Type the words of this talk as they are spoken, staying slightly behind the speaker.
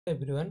Hey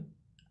everyone,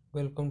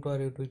 welcome to our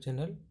YouTube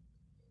channel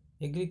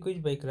Agri Quiz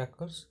by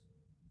Crackers.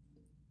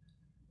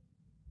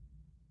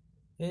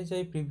 As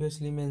I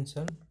previously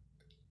mentioned,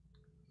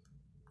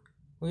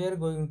 we are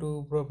going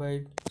to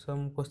provide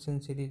some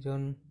question series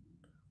on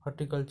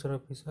horticulture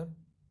officer.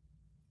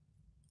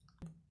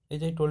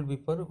 As I told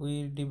before,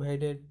 we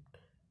divided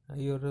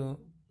your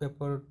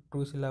paper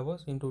 2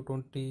 syllabus into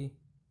 20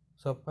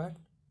 subparts.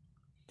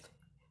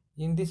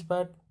 In this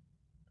part,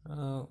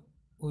 uh,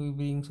 we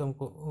bring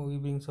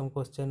some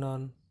question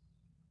on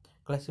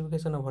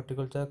classification of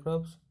horticulture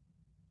crops,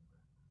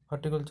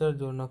 horticulture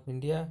zone of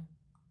India,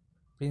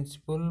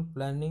 principle,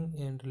 planning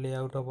and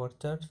layout of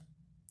orchards,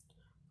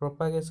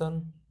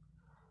 propagation,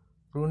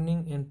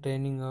 pruning and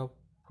training of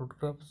fruit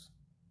crops,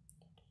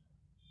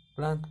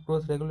 plant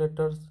growth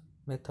regulators,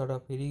 method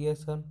of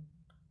irrigation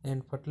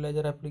and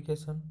fertilizer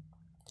application,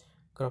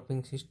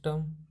 cropping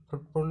system,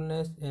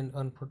 fruitfulness and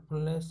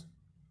unfruitfulness,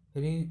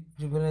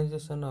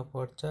 rejuvenation of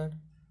orchard,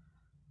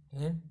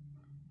 and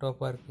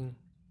top working.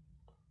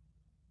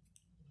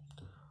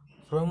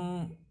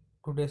 From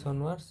today's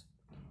onwards,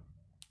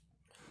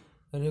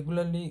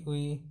 regularly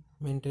we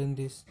maintain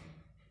this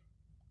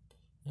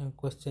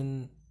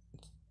question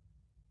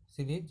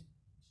series.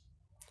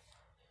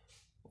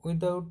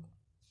 Without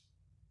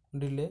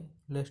delay,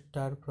 let's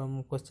start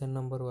from question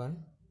number 1.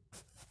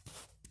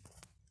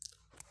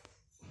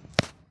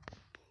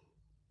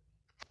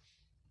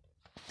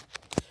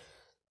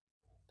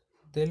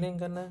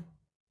 Telangana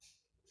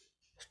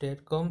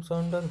state comes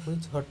under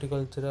which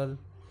horticultural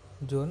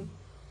zone?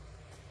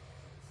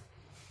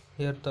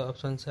 Here the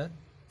options are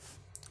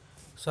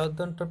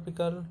southern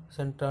tropical,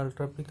 central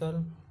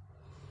tropical,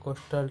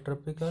 coastal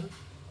tropical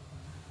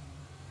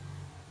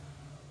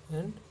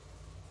and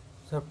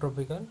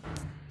subtropical.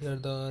 Here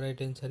the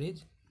right answer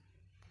is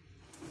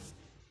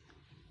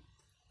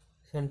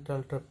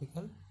central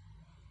tropical.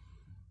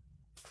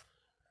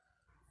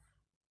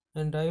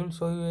 And I will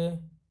show you a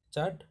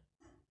chart.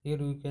 Here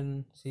you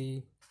can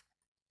see,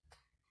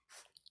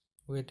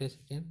 wait a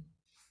second.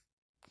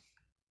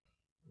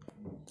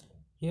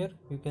 Here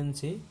you can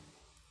see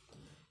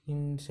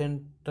in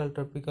central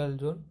tropical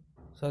zone,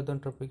 southern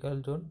tropical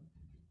zone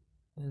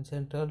and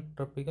central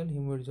tropical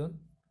humid zone.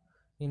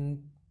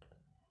 In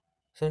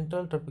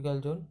central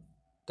tropical zone,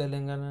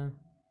 Telangana,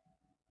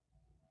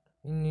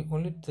 in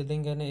only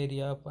Telangana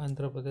area of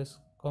Andhra Pradesh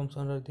comes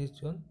under this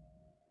zone.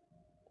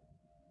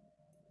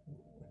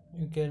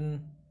 You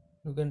can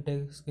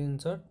take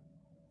screenshot.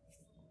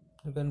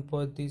 You can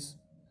pause this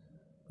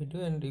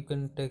video and you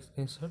can take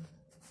screenshot.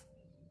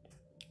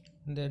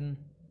 Then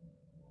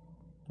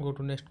go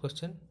to next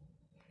question.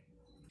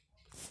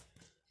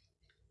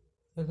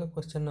 Here the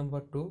question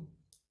number 2.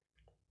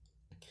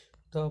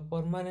 The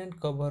permanent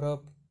cover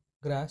of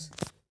grass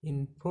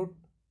in fruit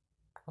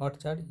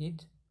orchard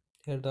is,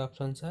 here the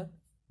options are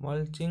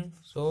mulching,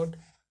 sod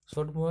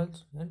mulch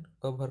and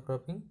cover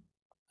cropping.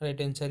 Right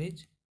answer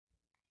is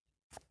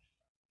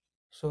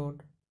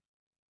sod.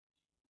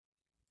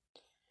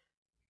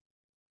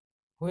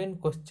 When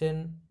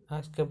question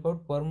ask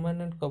about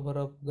permanent cover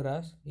of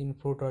grass in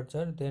fruit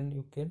orchard, then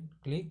you can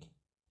click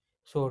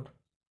sod,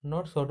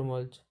 not sod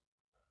mulch.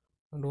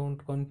 Don't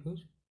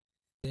confuse.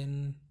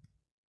 Then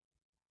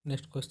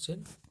next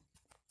question.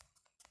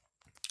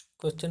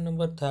 Question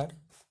number 3.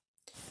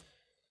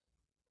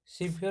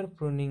 Severe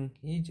pruning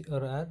is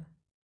or are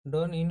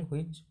done in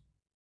which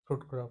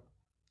fruit crop?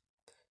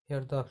 Here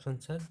the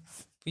options are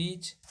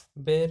peach,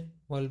 pear,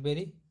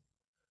 mulberry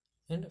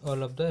and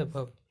all of the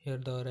above. Here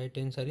the right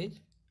answer is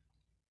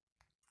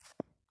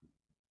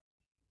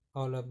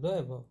all of the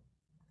above.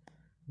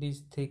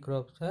 These 3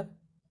 crops are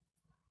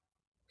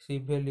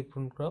severely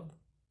pruned crop.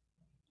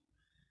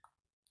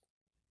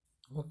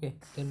 Okay,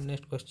 then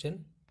next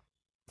question.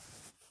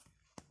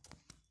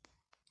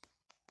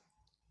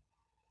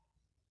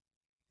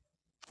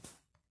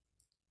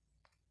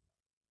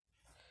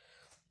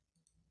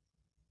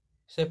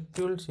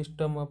 Septual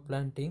system of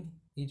planting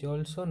is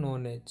also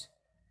known as,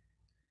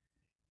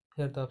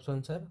 here the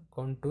options are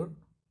contour,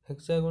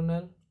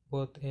 hexagonal,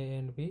 both A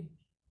and B,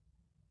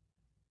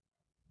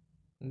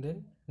 and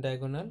then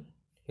diagonal.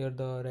 Here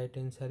the right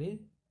answer is,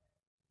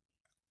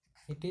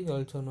 it is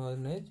also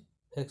known as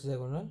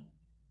hexagonal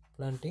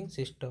planting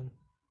system.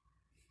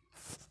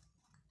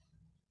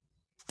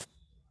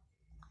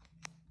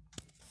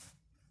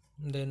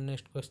 Then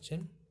next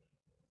question.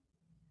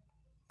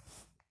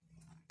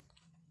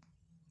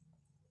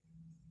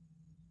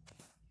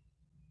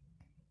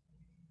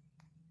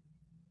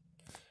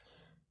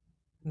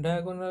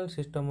 Diagonal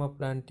system of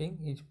planting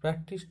is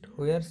practiced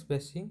where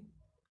spacing,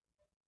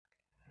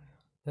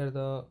 here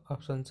the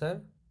options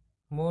are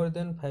more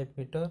than 5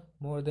 meter,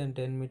 more than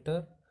 10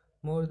 meter,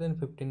 more than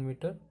 15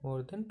 meter,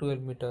 more than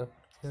 12 meter.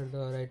 Here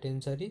the right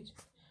answer is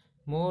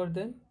more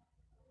than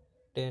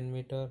 10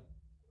 meter.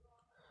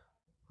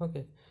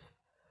 Okay,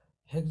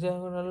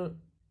 hexagonal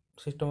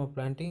system of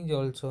planting is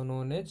also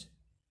known as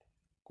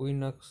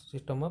quinox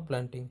system of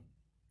planting.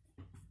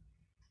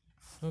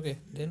 Okay,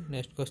 then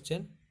next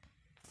question.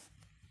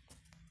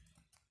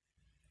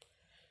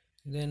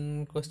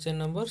 Then question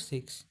number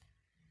 6.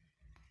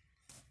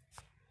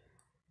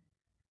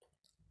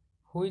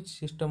 Which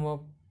system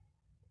of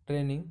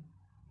training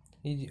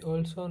is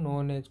also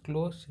known as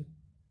closed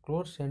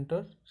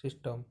center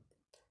system?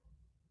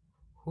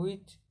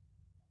 Which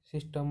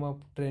system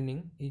of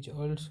training is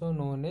also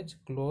known as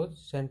closed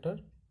center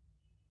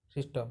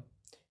system?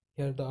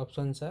 Here the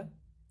options are: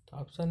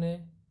 option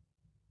A,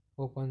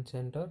 open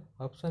center;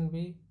 option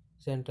B,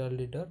 central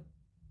leader;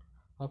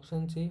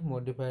 option C,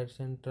 modified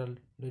central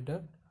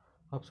leader;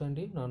 option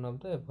D, none of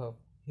the above.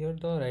 Here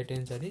the right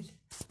answer is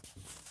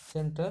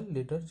central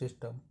leader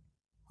system,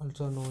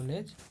 also known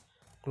as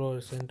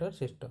closed center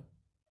system.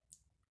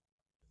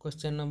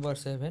 Question number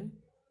 7.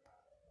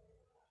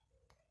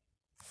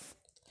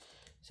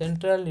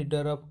 Central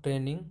leader of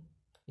training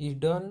is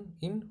done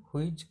in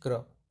which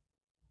crop?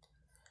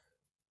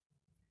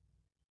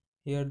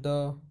 Here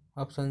the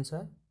options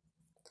are: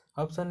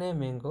 option A,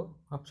 mango;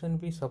 option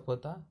B,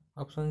 sapota;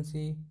 option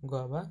C,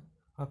 guava;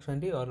 option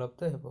D, all of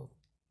the above.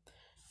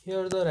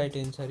 Here the right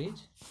answer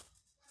is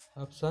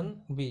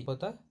option B,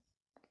 sapota.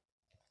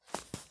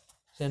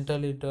 Central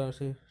leader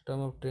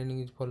system of training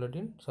is followed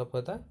in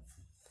sapota.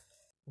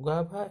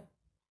 Guava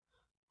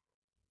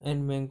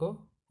and mango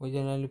we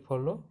generally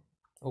follow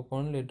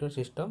open leader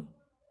system,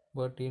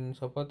 but in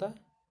sapota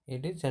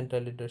it is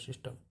central leader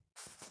system.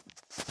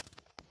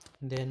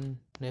 Then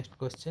next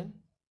question.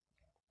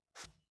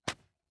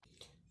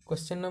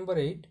 Question number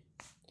 8.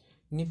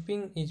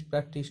 Nipping is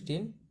practiced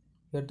in,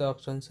 here the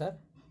options are: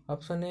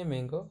 option A,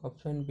 mango;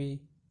 option B,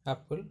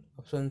 apple;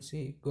 option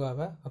C,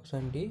 guava;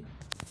 option D,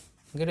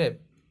 grape.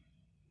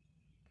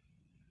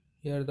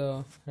 Here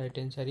the right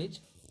answer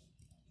is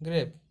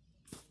grape.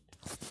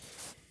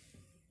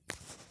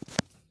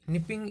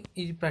 Nipping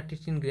is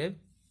practiced in grape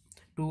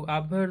to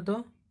avoid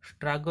the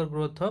stagger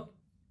growth of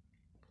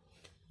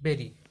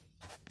berry.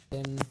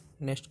 Then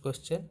next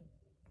question.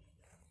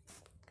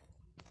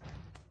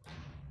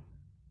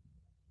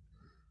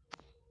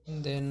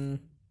 Then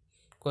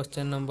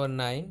question number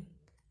 9.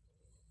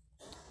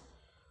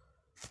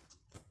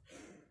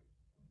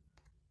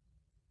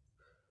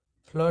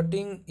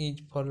 Flooding is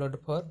followed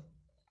for,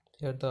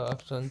 here the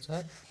options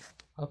are: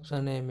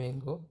 option A,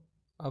 mango;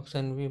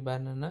 option B,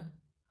 banana;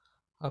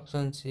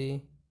 option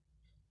C,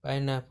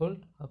 pineapple;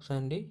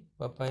 option D,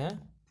 papaya.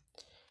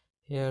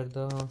 Here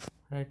the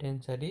right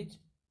answer is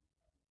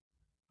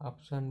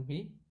option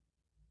B,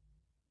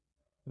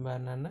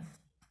 banana.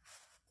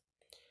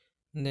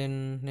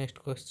 Then next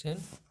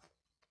question.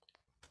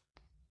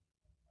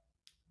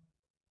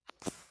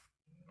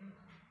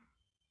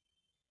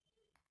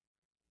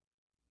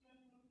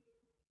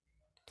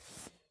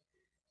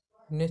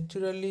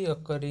 Naturally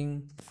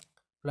occurring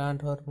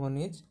plant hormone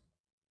is,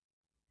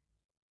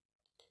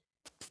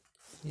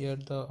 here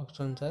the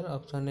options are: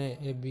 option A,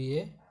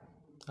 ABA;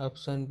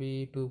 option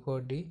B,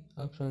 2,4-D;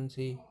 option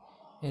C,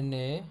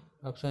 NA;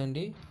 option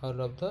D,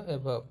 all of the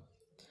above.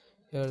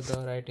 Here the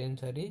right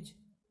answer is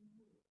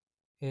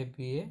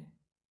ABA.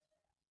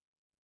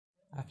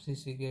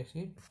 Abscisic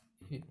acid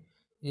is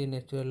a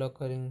natural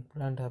occurring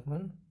plant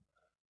hormone.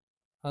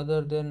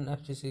 Other than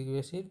abscisic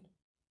acid,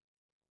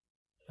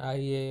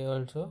 IA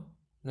also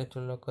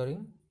natural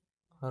occurring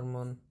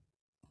hormone.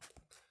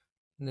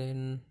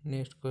 Then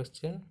next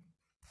question.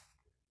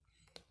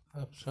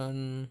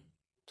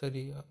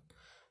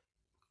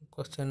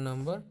 Question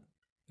number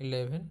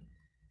 11.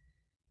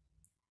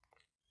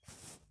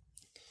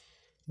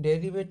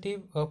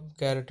 Derivative of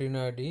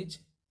carotenoid is,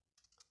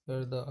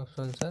 here the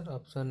options are: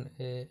 option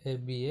A,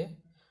 ABA;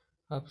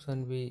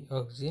 option B,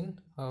 oxygen;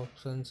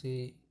 option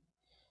C,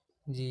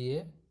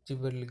 GA,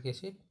 gibberellic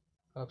acid;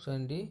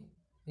 option D,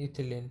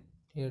 ethylene.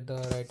 Here the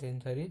right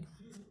answer is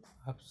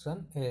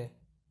option A,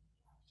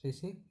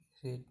 abscisic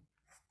acid.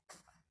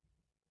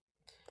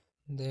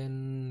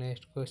 Then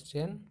next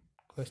question.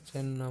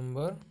 Question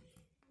number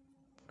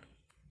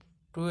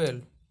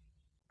 12.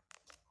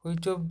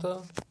 Which of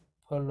the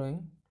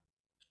following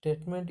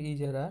statement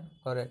is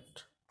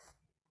correct?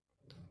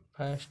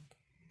 First,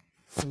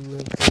 you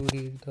have to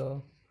read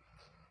the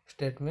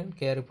statement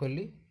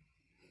carefully,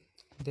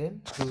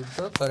 then choose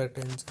the correct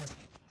answer.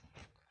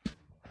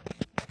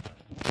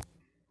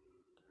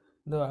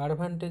 The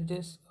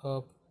advantages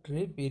of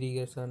drip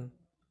irrigation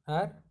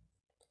are: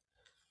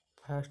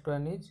 first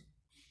one is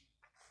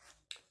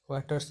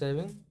water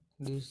saving,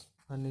 this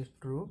one is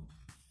true.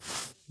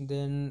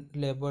 Then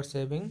labor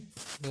saving,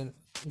 then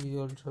is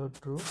also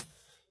true.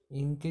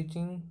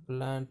 Increasing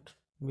plant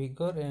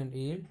vigor and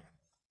yield,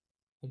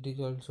 it is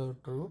also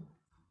true.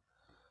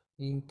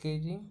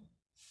 Increase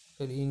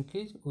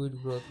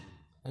weed growth,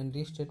 and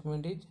this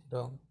statement is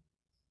wrong.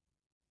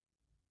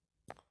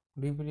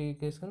 Drip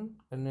irrigation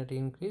cannot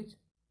increase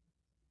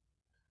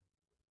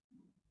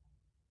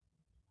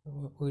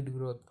weed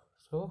growth.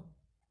 So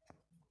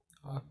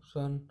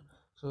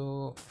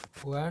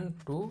 1,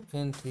 2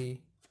 and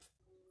 3,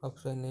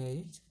 option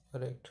A is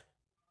correct.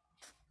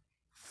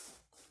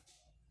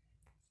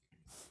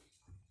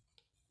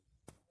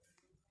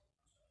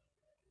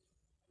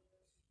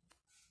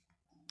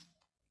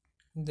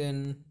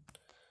 Then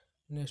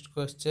next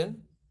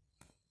question.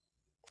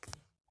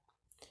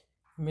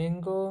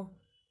 Mango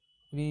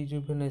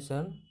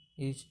rejuvenation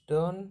is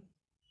done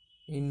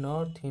in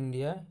North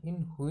India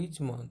in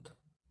which month?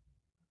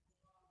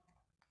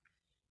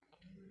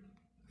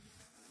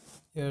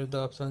 Here the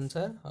options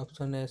are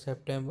option A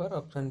September,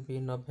 option B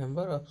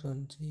November,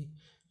 option C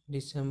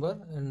December,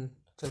 and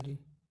sorry,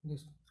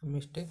 this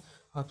mistake,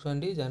 option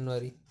D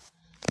January.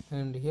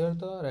 And here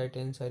the right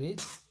answer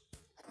is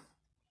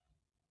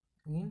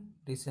in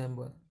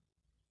December.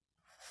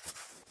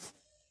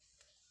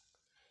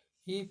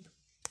 If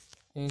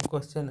a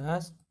question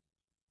asks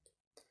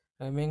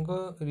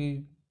mango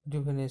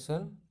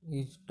rejuvenation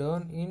is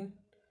done in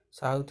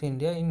South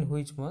India in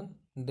which month,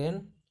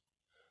 then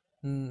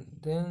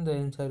the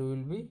answer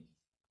will be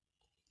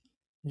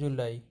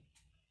July.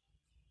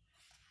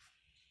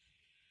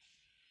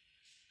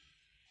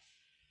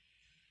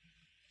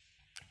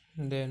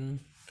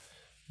 Then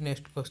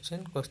next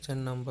question,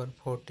 question number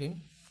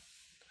 14.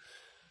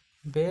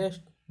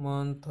 Best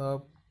month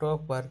of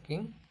top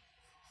working.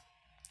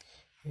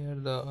 Here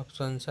the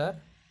options are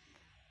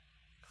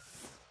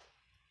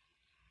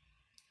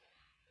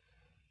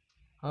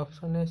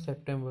option A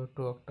September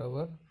to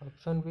October,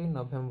 option B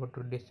November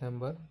to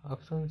December,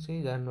 option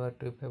C January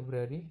to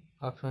February,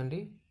 option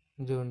D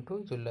June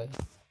to July.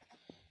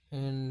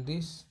 And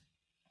this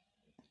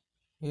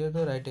here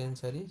the right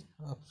answer is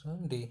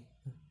option D,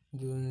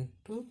 June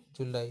to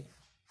July.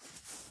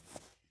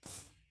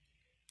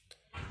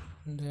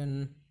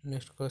 Then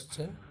next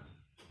question.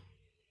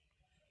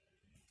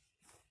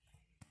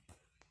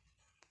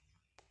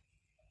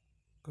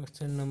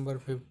 Question number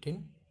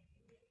 15.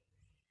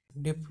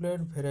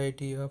 Diploid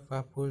variety of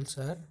apples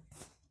are.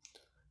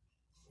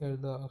 Here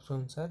the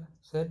options are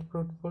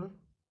self-fruitful,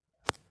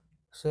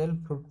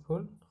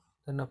 self-fruitful,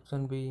 then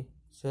option B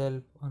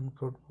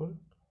self-unfruitful,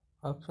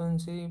 option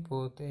C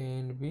both A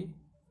and B,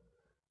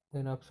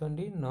 then option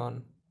D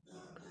none.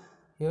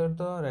 Here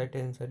the right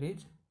answer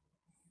is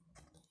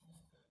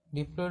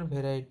diploid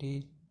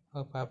variety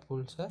of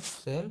apples are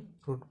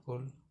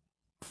self-fruitful.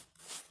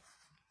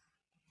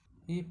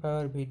 If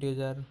our videos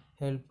are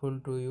helpful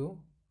to you,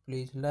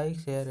 please like,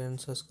 share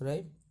and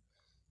subscribe.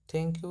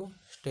 Thank you.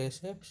 Stay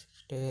safe,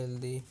 stay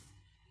healthy.